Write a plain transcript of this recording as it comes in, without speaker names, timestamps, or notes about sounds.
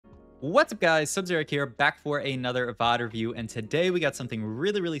What's up, guys? Sub-Zero here, back for another VOD review, and today we got something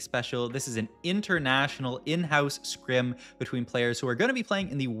really special. This is an international in-house scrim between players who are going to be playing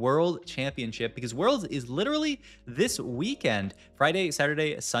in the World Championship, because Worlds is literally this weekend. Friday,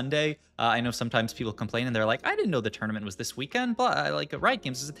 Saturday, Sunday. I know sometimes people complain and they're like, I didn't know the tournament was this weekend, but like Riot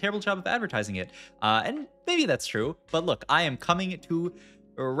Games does a terrible job of advertising it. And maybe that's true, but look, I am coming to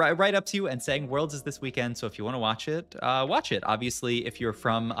right up to you and saying Worlds is this weekend. So if you want to watch it, watch it. Obviously, if you're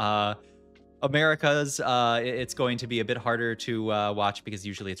from Americas, it's going to be a bit harder to watch because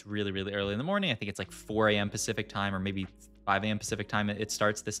usually it's really early in the morning. I think it's like 4 a.m. Pacific time, or maybe 5 a.m. Pacific time it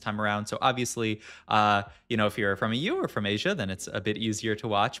starts this time around. So obviously, if you're from EU or from Asia, then it's a bit easier to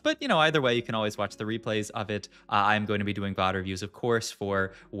watch. But, either way, you can always watch the replays of it. I'm going to be doing VOD reviews, of course,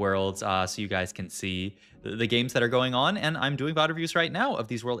 for Worlds, so you guys can see the games that are going on. And I'm doing VOD reviews right now of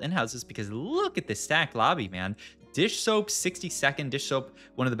these World in-houses because look at this stacked lobby, man. Dish Soap, 62nd. Dish Soap,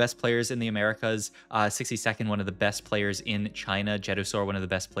 one of the best players in the Americas. 62nd, one of the best players in China. Jedusor, one of the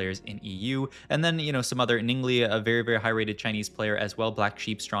best players in EU. And then, some other, Ningli, a very high rated Chinese player as well. Black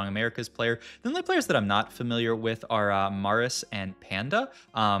Sheep, strong Americas player. The only players that I'm not familiar with are Maris and Panda.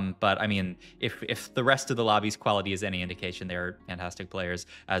 But I mean, if the rest of the lobby's quality is any indication, they're fantastic players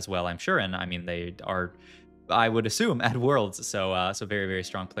as well, I'm sure. And I mean, they are, I would assume, at Worlds. So very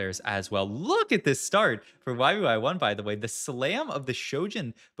strong players as well. Look at this start for YBY1, by the way. The slam of the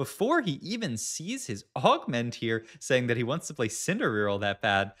Shojin before he even sees his augment here, saying that he wants to play Cinder Reroll that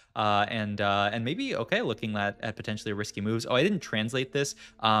bad. And maybe, okay, looking at potentially risky moves. Oh, I didn't translate this,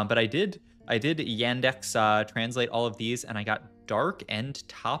 but I did Yandex translate all of these, and I got Dark and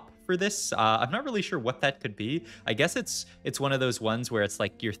Top for this. I'm not really sure what that could be. I guess it's one of those ones where it's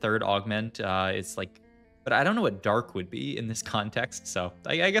like your third augment. It's like, but I don't know what dark would be in this context, so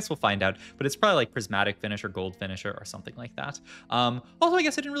I guess we'll find out. But it's probably like prismatic finish or gold finish or something like that. Also, I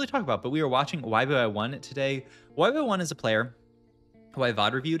guess I didn't really talk about, but we were watching YBY1 today. YBY1 is a player who I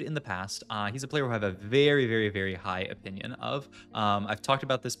VOD reviewed in the past. He's a player who I have a very high opinion of. I've talked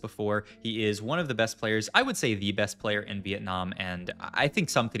about this before. He is one of the best players, I would say the best player in Vietnam, and I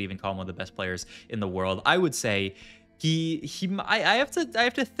think some could even call him one of the best players in the world. I would say I have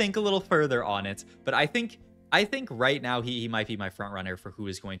to think a little further on it, but I think right now he might be my front runner for who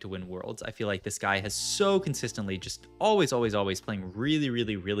is going to win Worlds. I feel like this guy has so consistently just always playing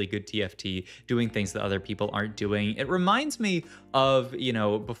really good TFT, doing things that other people aren't doing. It reminds me of,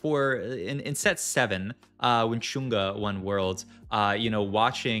 before in set 7, when Shunga won Worlds,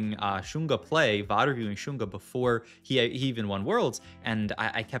 watching Shunga play, VOD reviewing Shunga before he even won Worlds, and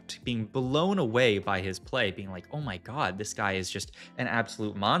I kept being blown away by his play, being like, oh my god, this guy is just an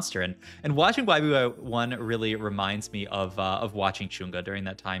absolute monster. And watching YB1 really reminds me of watching Shunga during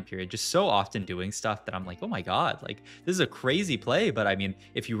that time period, just so often doing stuff that I'm like, oh my god, like this is a crazy play. But I mean,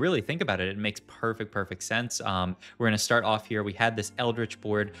 if you really think about it, it makes perfect sense. We're going to start off here. We had this Eldritch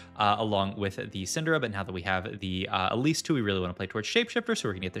board along with the Syndra, but now that we have the Elise 2, we really want to play towards Shapeshifter, so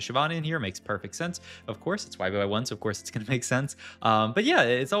we're gonna get the Shyvana in here. Makes perfect sense. Of course, it's YBY1, so of course it's gonna make sense. But yeah,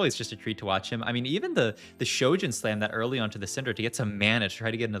 it's always just a treat to watch him. I mean, even the Shojin slam that early onto the Syndra to get some mana to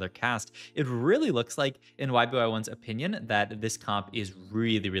try to get another cast, it really looks like, in YBY1's opinion, that this comp is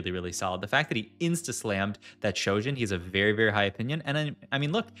really solid. The fact that he insta-slammed that Shojin, he's a very high opinion. And I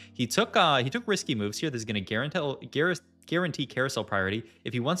mean, look, he took risky moves here. This is gonna guarantee carousel priority.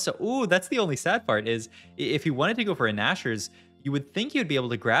 If he wants to, ooh, that's the only sad part, is if he wanted to go for a Nashor's, you would think he would be able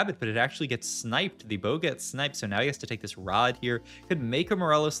to grab it, but it actually gets sniped. The bow gets sniped, so now he has to take this rod here. Could make a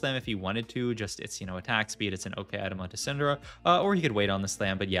Morello slam if he wanted to, just it's, attack speed, it's an okay item onto Syndra, or he could wait on the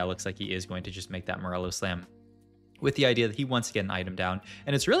slam, but yeah, looks like he is going to just make that Morello slam, with the idea that he wants to get an item down.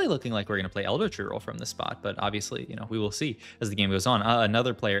 And it's really looking like we're going to play Eldritch Reroll from this spot, but obviously, we will see as the game goes on.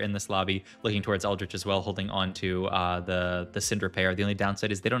 Another player in this lobby looking towards Eldritch as well, holding on to the Syndra pair. The only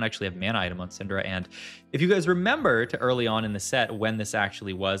downside is they don't actually have mana item on Syndra, and if you guys remember to early on in the set, when this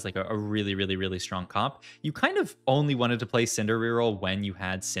actually was like a really strong comp, you kind of only wanted to play Syndra Reroll when you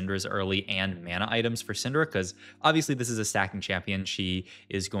had Syndra's early and mana items for Syndra, because obviously this is a stacking champion. She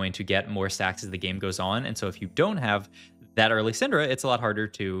is going to get more stacks as the game goes on, and so if you don't have that early Syndra, it's a lot harder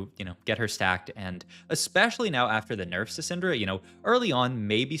to, get her stacked. And especially now after the nerfs to Syndra, early on,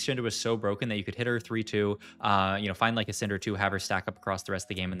 maybe Syndra was so broken that you could hit her 3-2, find like a Syndra 2, have her stack up across the rest of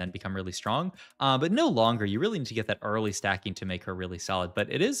the game, and then become really strong. But no longer. You really need to get that early stacking to make her really solid.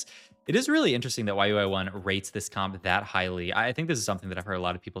 But it is really interesting that YUI1 rates this comp that highly. I think this is something that I've heard a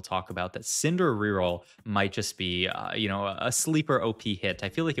lot of people talk about, that Syndra Reroll might just be, a sleeper OP hit. I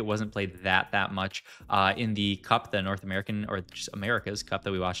feel like it wasn't played that much in the Cup, the North American, or just America's Cup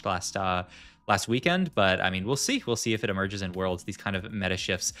that we watched last weekend, but I mean, we'll see. We'll see if it emerges in Worlds. These kind of meta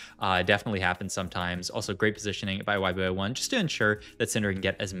shifts definitely happen sometimes. Also, great positioning by YBO1 just to ensure that Syndra can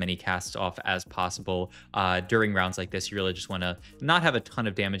get as many casts off as possible during rounds like this. You really just want to not have a ton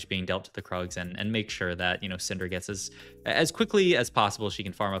of damage being dealt to the Krugs and make sure that, you know, Syndra gets as quickly as possible. She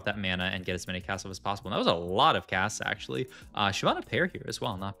can farm up that mana and get as many casts off as possible. And that was a lot of casts, actually. Shyvana pair here as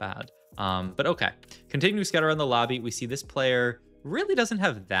well, not bad. But okay, continuing to scout around the lobby, we see this player really doesn't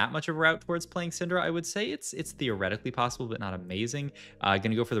have that much of a route towards playing Syndra. I would say it's theoretically possible, but not amazing.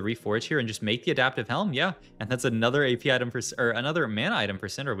 Gonna go for the Reforge here and just make the Adaptive Helm. Yeah, and that's another AP item for, or another mana item for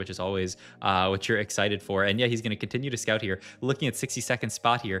Syndra, which is always what you're excited for. And yeah, he's gonna continue to scout here, looking at 60-second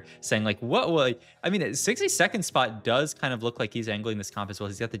spot here, saying like, what? I mean, 60-second spot does kind of look like he's angling this comp as well.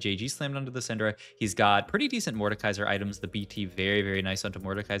 He's got the JG slammed onto the Syndra. He's got pretty decent Mordekaiser items. The BT very, very nice onto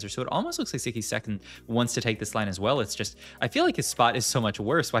Mordekaiser. So it almost looks like 60-second wants to take this line as well. It's just, I feel like his spot is so much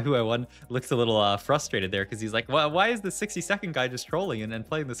worse. YBY1 looks a little frustrated there because he's like, well, why is the 60-second guy just trolling and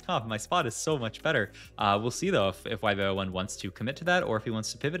playing this comp? My spot is so much better. We'll see though if YBY1 wants to commit to that or if he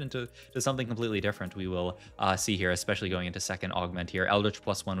wants to pivot into something completely different. We will see here, especially going into second augment here. Eldritch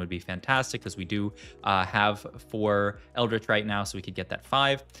 +1 would be fantastic because we do have 4 Eldritch right now, so we could get that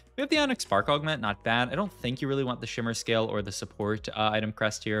 5. We have the Onyx Spark Augment, not bad. I don't think you really want the Shimmer Scale or the support item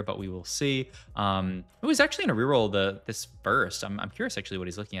crest here, but we will see. It was actually going to reroll this burst. I'm curious actually what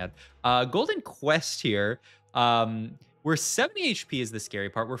he's looking at. Golden Quest here. We're 70 HP is the scary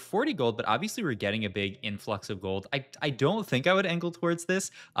part. We're 40 gold, but obviously we're getting a big influx of gold. I don't think I would angle towards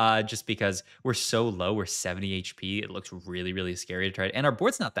this just because we're so low. We're 70 HP. It looks really, really scary to try it. And our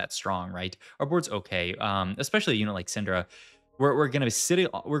board's not that strong, right? Our board's okay, especially a unit like Syndra. We're gonna be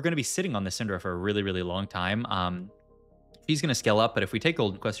sitting on the Syndra for a really, really long time. He's gonna scale up, but if we take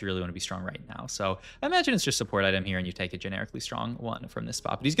Golden Quest, you really want to be strong right now. So I imagine it's just support item here, and you take a generically strong one from this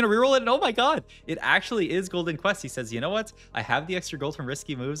spot. But he's gonna reroll it, and oh my god, it actually is Golden Quest. He says, you know what? I have the extra gold from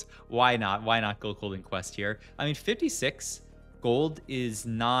risky moves. Why not? Why not go Golden Quest here? I mean, 56 gold is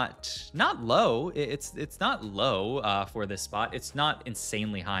not low. It's not low for this spot. It's not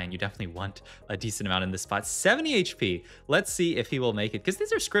insanely high, and you definitely want a decent amount in this spot. 70 HP. Let's see if he will make it, because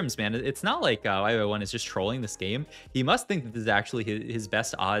these are scrims, man. It's not like YY1 is just trolling this game. He must think that this is actually his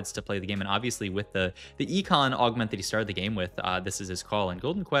best odds to play the game, and obviously with the econ augment that he started the game with, this is his call. And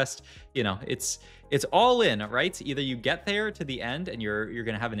Golden Quest, you know, it's all in, right? Either you get there to the end and you're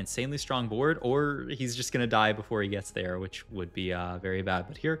gonna have an insanely strong board, or he's just gonna die before he gets there, which would be very bad.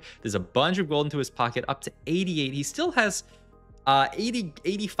 But here, there's a bunch of gold into his pocket, up to 88. He still has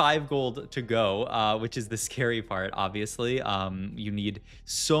 85 gold to go, which is the scary part, obviously. You need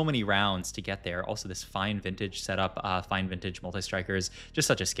so many rounds to get there. Also, this fine vintage setup, fine vintage multi-strikers, just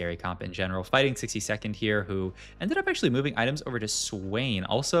such a scary comp in general. Fighting 62nd here, who ended up actually moving items over to Swain.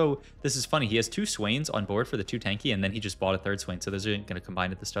 Also, this is funny, he has 2 Swains on board for the 2 tanky, and then he just bought a 3rd Swain, so those are going to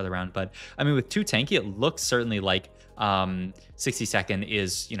combine at the start of the round. But I mean, with 2 tanky, it looks certainly like 62nd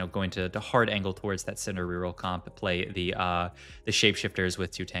is, you know, going to hard angle towards that Cinder reroll comp, play the shapeshifters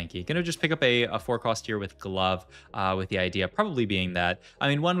with 2 tanky. Gonna just pick up a 4 cost here with glove, with the idea probably being that, I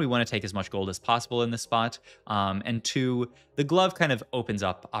mean, 1, we want to take as much gold as possible in this spot, and 2, the glove kind of opens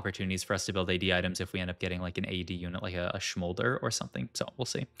up opportunities for us to build AD items if we end up getting like an AD unit, like a Schmolder or something. So we'll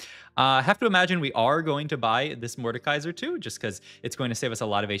see. Have to imagine we are going to buy this Mordekaiser too, just because it's going to save us a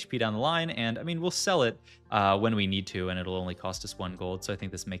lot of HP down the line. And I mean, we'll sell it when we need to, and it'll only cost us 1 gold. So I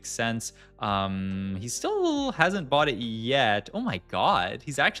think this makes sense. He still hasn't bought it yet. Oh my god,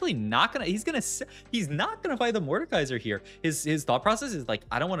 he's actually not gonna. He's not gonna buy the Mordekaiser here. His thought process is like,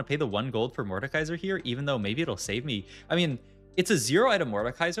 I don't want to pay the 1 gold for Mordekaiser here, even though maybe it'll save me. I mean, it's a 0 item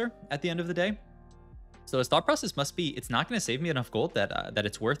Mordekaiser at the end of the day. So his thought process must be, it's not going to save me enough gold that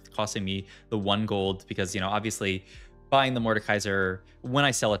it's worth costing me the 1 gold, because, you know, obviously buying the Mordekaiser, when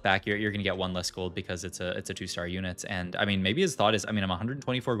I sell it back, you're going to get 1 less gold because it's a 2-star unit. And I mean, maybe his thought is, I mean, I'm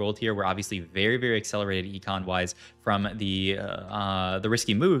 124 gold here. We're obviously very, very accelerated econ wise from the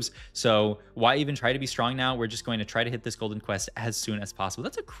risky moves. So why even try to be strong now? We're just going to try to hit this Golden Quest as soon as possible.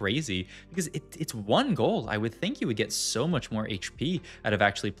 That's a crazy, because it's 1 gold. I would think you would get so much more HP out of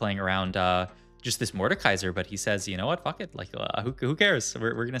actually playing around just this Mordekaiser, but he says, you know what, fuck it, like who cares?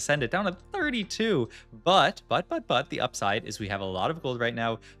 We're gonna send it down to 32. But the upside is we have a lot of gold right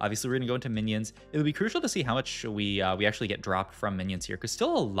now. Obviously we're gonna go into minions. It'll be crucial to see how much we actually get dropped from minions here, because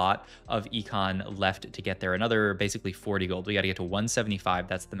still a lot of econ left to get there. Another basically 40 gold. We got to get to 175.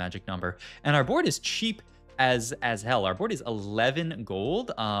 That's the magic number, and our board is cheap as hell. Our board is 11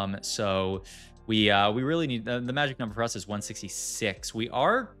 gold. So We really need the magic number for us is 166. We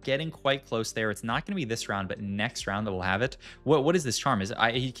are getting quite close there. It's not going to be this round, but next round that we'll have it. What is this charm?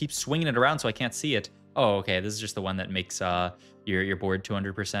 He keeps swinging it around so I can't see it. Oh, okay. This is just the one that makes your board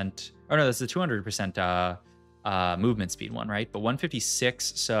 200%. Oh no, that's the 200% movement speed one, right? But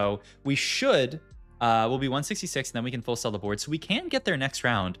 156. So we should will be 166, and then we can full sell the board. So we can get there next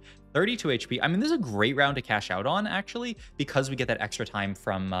round. 32 HP. I mean, this is a great round to cash out on, actually, because we get that extra time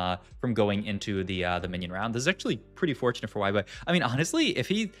from going into the minion round. This is actually pretty fortunate for YY. I mean, honestly, if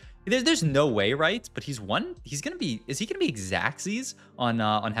he there's no way, right? But he's gonna be, is he gonna be exactsies on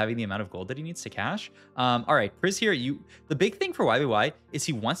having the amount of gold that he needs to cash? All right, Priz here, the big thing for YBY is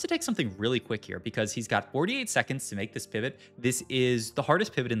he wants to take something really quick here because he's got 48 seconds to make this pivot. This is the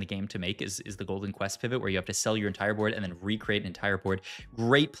hardest pivot in the game to make is the Golden Quest pivot, where you have to sell your entire board and then recreate an entire board.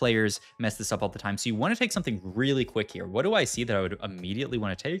 Great players mess this up all the time. So you want to take something really quick here. What do I see that I would immediately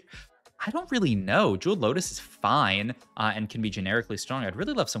want to take? I don't really know. Jeweled Lotus is fine and can be generically strong. I'd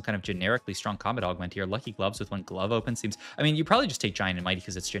really love some kind of generically strong combat augment here. Lucky Gloves with one glove open seems... I mean, you probably just take Giant and Mighty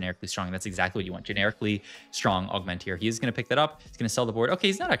because it's generically strong. That's exactly what you want. Generically strong augment here. He's going to pick that up. He's going to sell the board. Okay,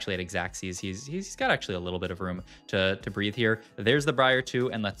 he's not actually at exactsies. He's got actually a little bit of room to breathe here. There's the Briar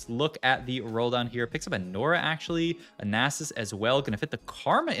too. And let's look at the roll down here. Picks up a Nora, actually. A Nasus as well. Going to fit the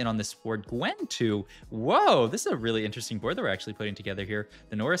Karma in on this board. Gwen too. Whoa, this is a really interesting board that we're actually putting together here.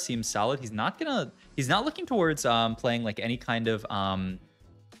 The Nora seems solid. He's not looking towards playing like any kind of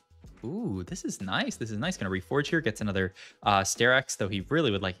ooh, this is nice. This is nice. Gonna reforge here. Gets another Sterex, though he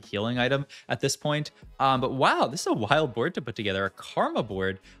really would like a healing item at this point. But wow, this is a wild board to put together. A Karma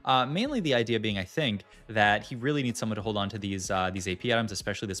board. Mainly the idea being, I think, that he really needs someone to hold on to these AP items,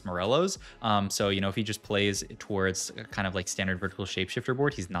 especially this Morello's. So, you know, if he just plays towards kind of like standard vertical shapeshifter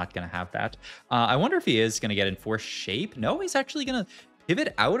board, he's not gonna have that. I wonder if he is gonna get Enforced Shape. No, he's actually gonna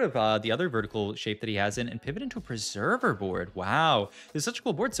pivot out of the other vertical shape that he has in and pivot into a preserver board. Wow, it's such a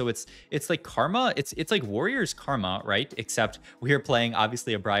cool board. So it's like Karma, it's like Warrior's Karma, right? Except we are playing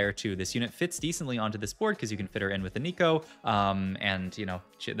obviously a Briar too. This unit fits decently onto this board because you can fit her in with the Nico, and you know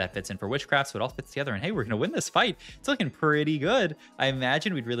that fits in for Witchcraft, so it all fits together. And hey, we're gonna win this fight. It's looking pretty good. I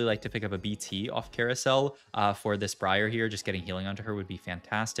imagine we'd really like to pick up a BT off Carousel for this Briar here. Just getting healing onto her would be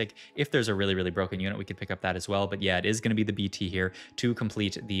fantastic. If there's a really broken unit, we could pick up that as well. But yeah, it is going to be the BT here to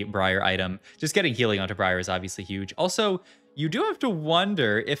complete the Briar item. Just getting healing onto Briar is obviously huge. Also, you do have to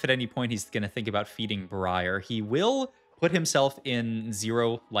wonder if at any point he's going to think about feeding Briar. He will put himself in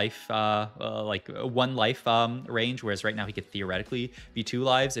 0 life, like 1 life range, whereas right now he could theoretically be 2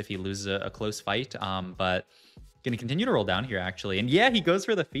 lives if he loses a close fight. But going to continue to roll down here, actually. And yeah, he goes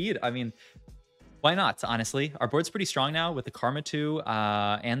for the feed. I mean, why not, honestly? Our board's pretty strong now with the Karma 2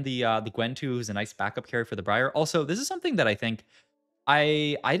 and the Gwen 2, who's a nice backup carry for the Briar. Also, this is something that I think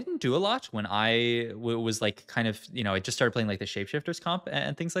I didn't do a lot when I was like kind of, you know, I just started playing like the Shapeshifters comp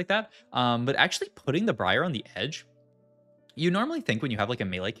and things like that. But actually putting the Briar on the edge, you normally think when you have like a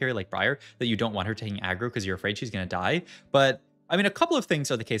melee carry like Briar that you don't want her taking aggro because you're afraid she's going to die. But I mean, a couple of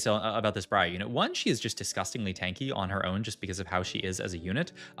things are the case about this Briar unit. One, she is just disgustingly tanky on her own just because of how she is as a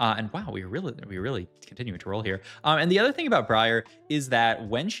unit. And wow, we really continuing to roll here. And the other thing about Briar is that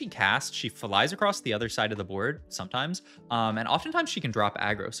when she casts, she flies across the other side of the board sometimes. And oftentimes she can drop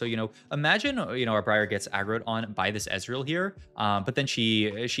aggro. So, you know, imagine, you know, our Briar gets aggroed on by this Ezreal here, but then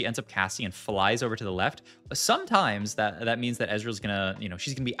she ends up casting and flies over to the left. Sometimes that means that Ezreal's gonna, you know,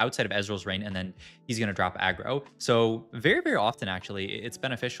 she's gonna be outside of Ezreal's range and then he's gonna drop aggro. So very often, actually, it's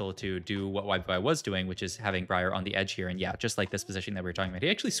beneficial to do what YBY was doing, which is having Briar on the edge here. And yeah, just like this position that we were talking about,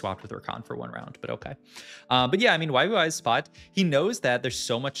 he actually swapped with Rakan for 1 round, but okay. But yeah, I mean, YBY's spot, he knows that there's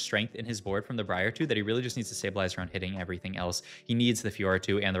so much strength in his board from the Briar 2 that he really just needs to stabilize around hitting everything else. He needs the Fiora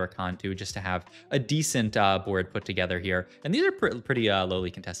 2 and the Rakan 2 just to have a decent board put together here. And these are pretty lowly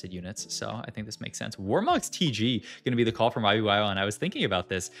contested units, so I think this makes sense. Warmog's TG going to be the call from YBY, and I was thinking about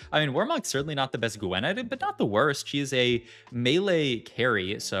this. I mean, Warmog's certainly not the best Gwen item, but not the worst. She is a melee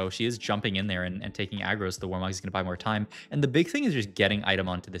carry, so she is jumping in there and taking aggro, so the Warmog is going to buy more time. And the big thing is just getting item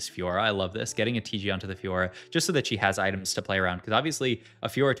onto this Fiora. I love this. Getting a TG onto the Fiora, just so that she has items to play around, because obviously a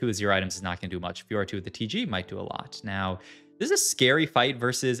Fiora 2 with 0 items is not going to do much. Fiora 2 with the TG might do a lot. Now, this is a scary fight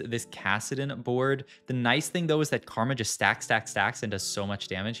versus this Kassadin board. The nice thing, though, is that Karma just stacks and does so much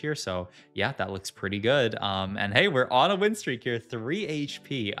damage here. So, yeah, that looks pretty good. And hey, we're on a win streak here, 3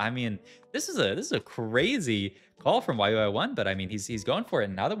 HP. I mean, this is a crazy call from YY1, but I mean, he's going for it.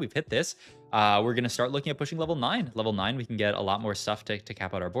 And now that we've hit this, we're going to start looking at pushing level 9. Level 9, we can get a lot more stuff to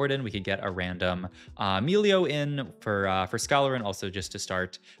cap out our board in. We could get a random Melio in for Scholar, and also just to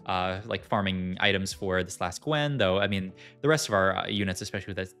start like farming items for this last Gwen, though. I mean, the rest of our units,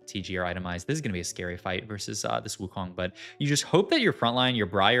 especially with that TG, are itemized. This is going to be a scary fight versus this Wukong, but you just hope that your frontline, your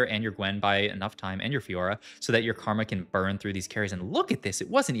Briar, and your Gwen buy enough time, and your Fiora, so that your Karma can burn through these carries. And look at this. It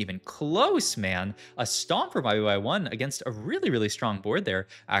wasn't even close, man. A stomp for YY1 against a really, really strong board there,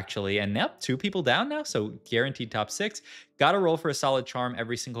 actually. And yep, 2 people down now, so guaranteed top 6. Got to roll for a solid charm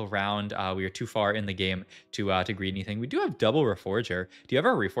every single round. We are too far in the game to greed anything. We do have double Reforger. Do you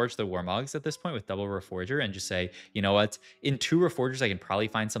ever reforge the Warmogs at this point with double Reforger and just say, you know what, in 2 Reforgers I can probably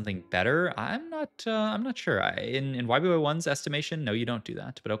find something better? I'm not sure. In YBY1's estimation, no, you don't do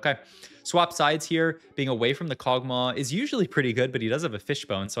that. But okay, swap sides here. Being away from the Kog'Maw is usually pretty good, but he does have a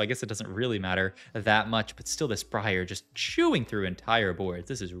Fishbone, so I guess it doesn't really matter that much. But still, this Briar just chewing through entire boards.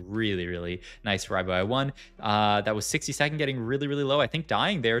 This is really, really nice for YBY1. That was 60-second, getting really, really low. I think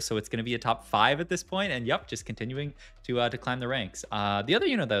dying there, so it's going to be a top 5 at this point. And yep, just continuing to climb the ranks. The other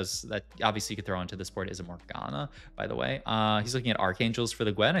unit that obviously you could throw onto this board is a Morgana, by the way. He's looking at Archangels for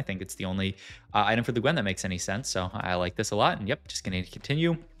the Gwen. I think it's the only item for the Gwen that makes any sense. So I like this a lot. And yep, just going to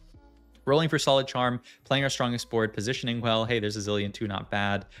continue. Rolling for solid charm, playing our strongest board, positioning well. Hey, there's a Zillion 2, not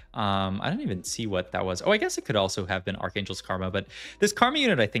bad. I don't even see what that was. Oh, I guess it could also have been Archangel's Karma, but this Karma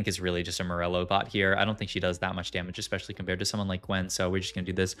unit I think is really just a Morello bot here. I don't think she does that much damage, especially compared to someone like Gwen, so we're just going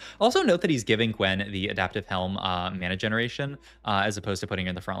to do this. Also note that he's giving Gwen the Adaptive Helm mana generation, as opposed to putting her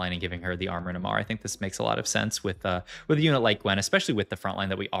in the front line and giving her the Armor and Amar. I think this makes a lot of sense with a unit like Gwen, especially with the front line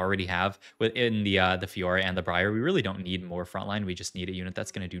that we already have within the Fiora and the Briar. We really don't need more front line. We just need a unit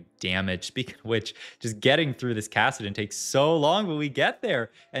that's going to do damage. Speaking of which, just getting through this Kassadin takes so long, but we get there.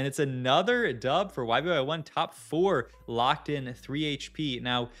 And it's another dub for YBY1, top 4, locked in 3 HP.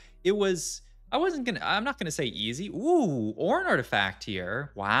 Now, it was... I'm not gonna say easy. Ooh, Orin Artifact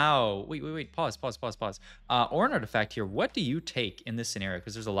here. Wow. Wait. Pause. Orin Artifact here. What do you take in this scenario?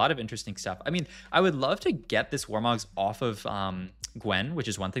 Because there's a lot of interesting stuff. I mean, I would love to get this Warmogs off of Gwen, which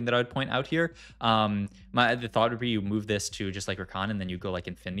is one thing that I would point out here. The thought would be you move this to just like Rakan, and then you go like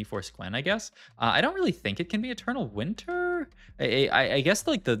Infinity Force Gwen, I guess. I don't really think it can be Eternal Winter. I guess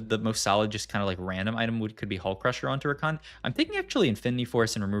like the most solid, just kind of like random item could be Hull Crusher onto Rakan. I'm thinking actually Infinity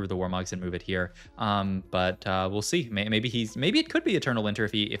Force and remove the Warmogs and move it here. But we'll see. Maybe it could be Eternal Winter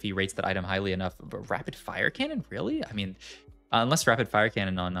if he rates that item highly enough. But Rapid Fire Cannon, really? I mean, unless Rapid Fire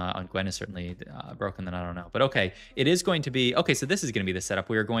Cannon on Gwen is certainly broken, then I don't know. But okay, it is going to be... Okay, so this is going to be the setup.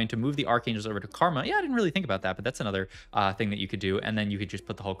 We are going to move the Archangels over to Karma. Yeah, I didn't really think about that, but that's another thing that you could do. And then you could just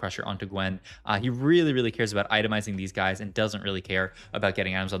put the Hull Crusher onto Gwen. He really, really cares about itemizing these guys and doesn't really care about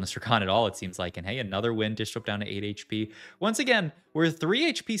getting items on the Rakan at all, it seems like. And hey, another win, Disrupt down to 8 HP. Once again, we're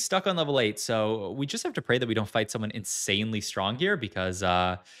 3 HP stuck on level 8, so we just have to pray that we don't fight someone insanely strong here because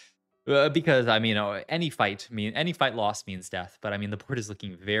I mean, any fight loss means death. But I mean, the board is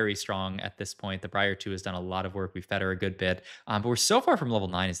looking very strong at this point. The Briar 2 has done a lot of work. We fed her a good bit, but we're so far from level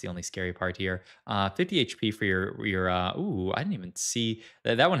 9 is the only scary part here. 50 HP for your ooh, I didn't even see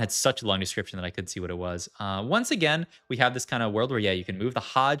that one had such a long description that I couldn't see what it was. Once again, we have this kind of world where yeah, you can move the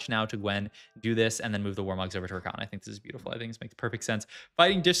Hodge now to Gwen, do this, and then move the Warmogs over to Rakan. I think this is beautiful. I think this makes perfect sense.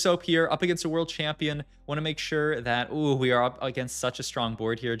 Fighting Dish Soap here up against a world champion. Want to make sure that we are up against such a strong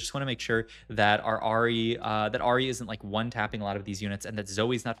board here. Just want to make sure that our Ari isn't like one tapping a lot of these units, and that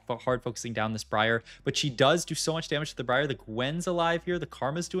Zoe's not hard focusing down this Briar, but she does do so much damage to the Briar. The Gwen's alive here, the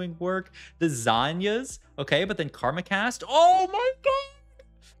Karma's doing work, the Zanya's okay, but then Karma cast. Oh my god,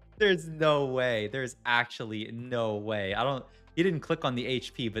 there's no way. There's actually no way. He didn't click on the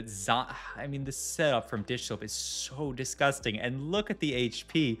HP, but I mean, the setup from Dish Soap is so disgusting. And look at the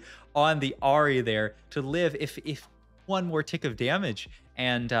HP on the Ari there to live if one more tick of damage,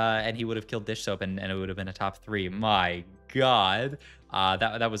 and he would have killed Dish Soap, and it would have been a top 3. My god,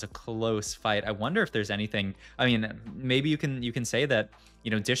 that was a close fight. I wonder if there's anything. I mean, maybe you can say that, you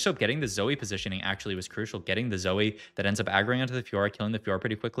know, Dish Soap getting the Zoe positioning actually was crucial. Getting the Zoe that ends up aggroing onto the Fiora, killing the Fiora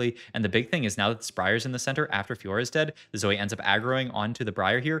pretty quickly. And the big thing is now that the Briar's in the center, after Fiora is dead, the Zoe ends up aggroing onto the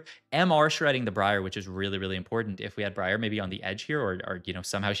Briar here. MR shredding the Briar, which is really, really important. If we had Briar maybe on the edge here, or you know,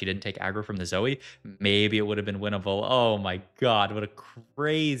 somehow she didn't take aggro from the Zoe, maybe it would have been winnable. Oh my god, what a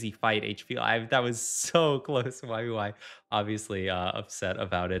crazy fight, HP Live. That was so close. Why? obviously upset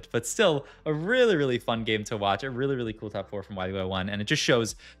about it, but still a really, really fun game to watch. A really, really cool top four from YY1, and it just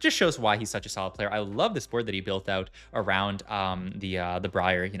shows why he's such a solid player. I love this board that he built out around the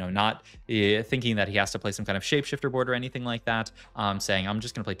Briar. You know, not thinking that he has to play some kind of shapeshifter board or anything like that. Saying I'm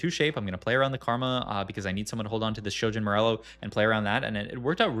just gonna play two shape. I'm gonna play around the Karma because I need someone to hold on to this Shojin Morello and play around that, and it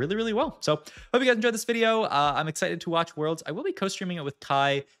worked out really, really well. So hope you guys enjoyed this video. I'm excited to watch Worlds. I will be co-streaming it with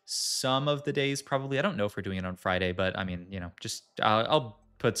Kai some of the days, probably. I don't know if we're doing it on Friday, but I mean, you know, just I'll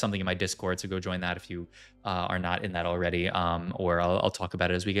put something in my Discord, so go join that if you are not in that already. Or I'll talk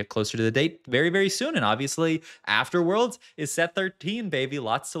about it as we get closer to the date very, very soon. And obviously, after Worlds is set 13, baby.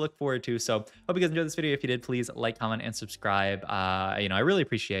 Lots to look forward to. So hope you guys enjoyed this video. If you did, please like, comment, and subscribe. You know, I really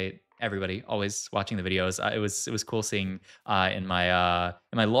appreciate everybody always watching the videos. It was cool seeing in my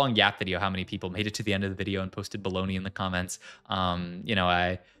long yap video how many people made it to the end of the video and posted baloney in the comments. You know,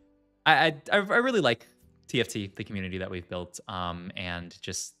 I really like TFT, the community that we've built, and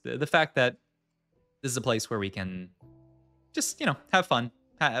just the fact that this is a place where we can just, you know, have fun,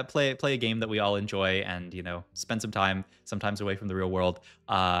 play a game that we all enjoy, and, you know, spend some time sometimes away from the real world,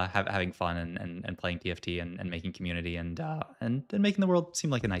 having fun and playing TFT and making community and making the world seem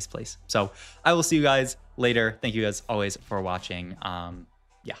like a nice place. So I will see you guys later. Thank you guys always for watching.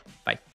 Yeah, bye.